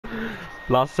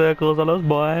Last circles on us,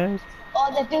 boys.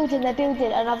 Oh, they're building,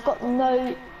 and I've got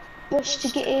no bush to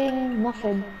get in,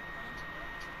 nothing.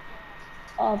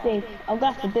 Oh, big. I'm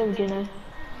gonna have to build, you know.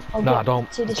 I'll Nah, get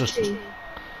don't. to this Just. tree.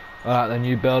 Alright, then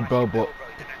you build, bro, but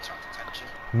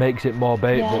makes it more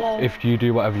bait, Yeah, I but know. if you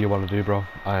do whatever you want to do, bro,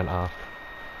 I ain't asked.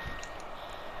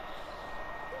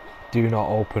 Do not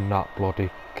open that bloody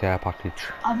care package.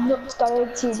 I'm not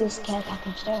going to this care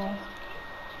package, don't worry.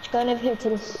 Just going over here to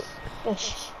this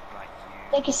bush.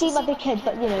 They can see my big head,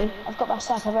 but you know, I've got my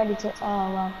sniper ready to.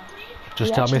 Oh well. Just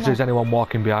You tell me actually if there's know. anyone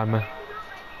walking behind me.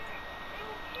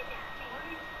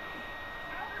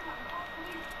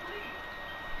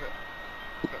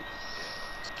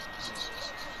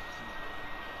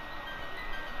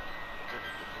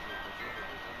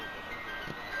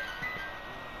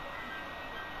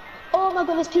 Oh my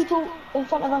god, there's people in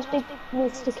front of us, big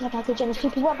with the care package, and there's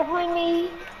people right behind me.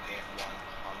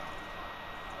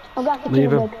 I'm gonna have to kill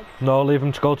Leave them, him. big. No, leave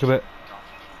him to go to it.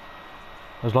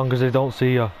 As long as they don't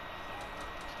see you.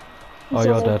 Oh,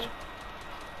 you're dead.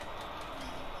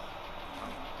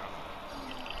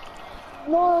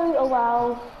 No, oh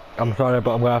wow. I'm sorry,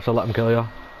 but I'm gonna have to let him kill you.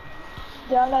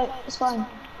 Yeah, no, it's fine.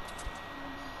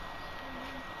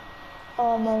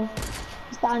 Oh no,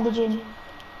 he's bandaging.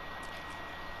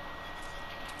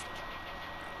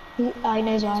 He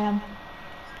knows where I am.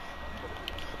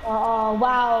 Oh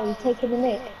wow, you're taking the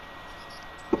nick.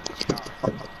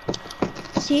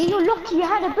 See, you're lucky you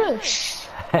had a bush.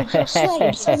 I swear,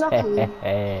 you're so lucky.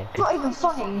 It's not even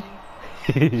funny.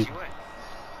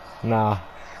 Nah.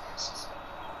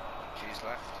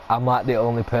 I'm like the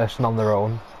only person on their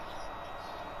own.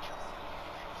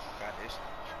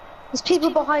 There's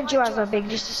people behind you as well, big,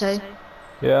 just to say.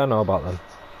 Yeah, I know about them.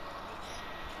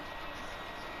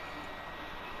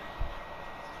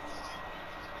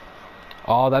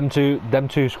 Oh, them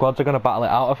two squads are gonna battle it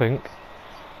out, I think.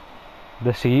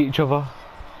 They see each other.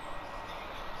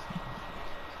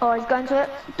 Oh, he's going to it.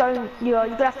 Don't, you're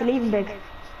gonna have to leave him, big.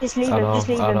 Just leave him, just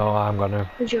leave him. I know, I'm gonna.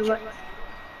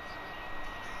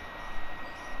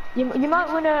 You might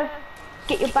wanna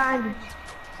get your bandage.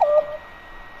 Oh,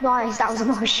 nice, that was a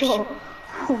nice shot.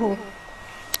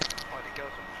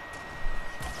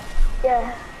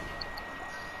 Yeah.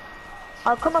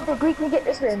 I'll come up big, we can get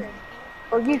this win.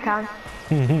 Or you can.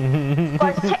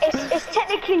 But it's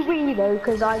technically we though,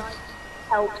 because I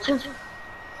helped.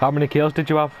 How many kills did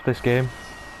you have this game?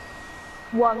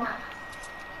 1.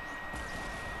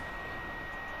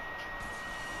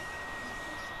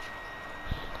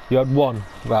 You had 1?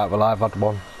 Right, well I've had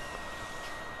 1.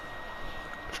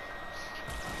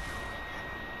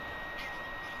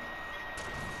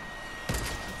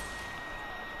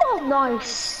 Oh,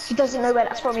 nice. He doesn't know where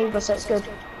that's from either, so it's good.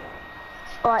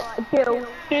 Alright, Bill,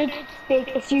 big,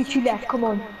 it's you 2 left, come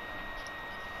on.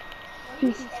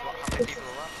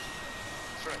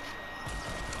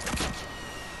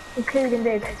 Including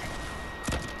big.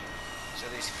 So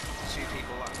there's 2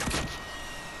 people left.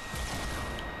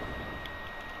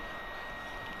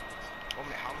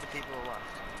 How many people are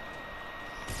left?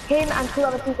 Him and 2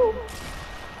 other people.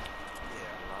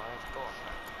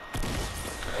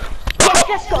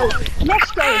 Yeah, Yes,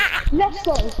 let's go, let's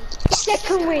go.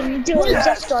 Second win, do it,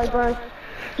 let's go, bro.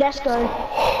 Let's go.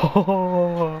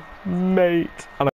 Oh, mate.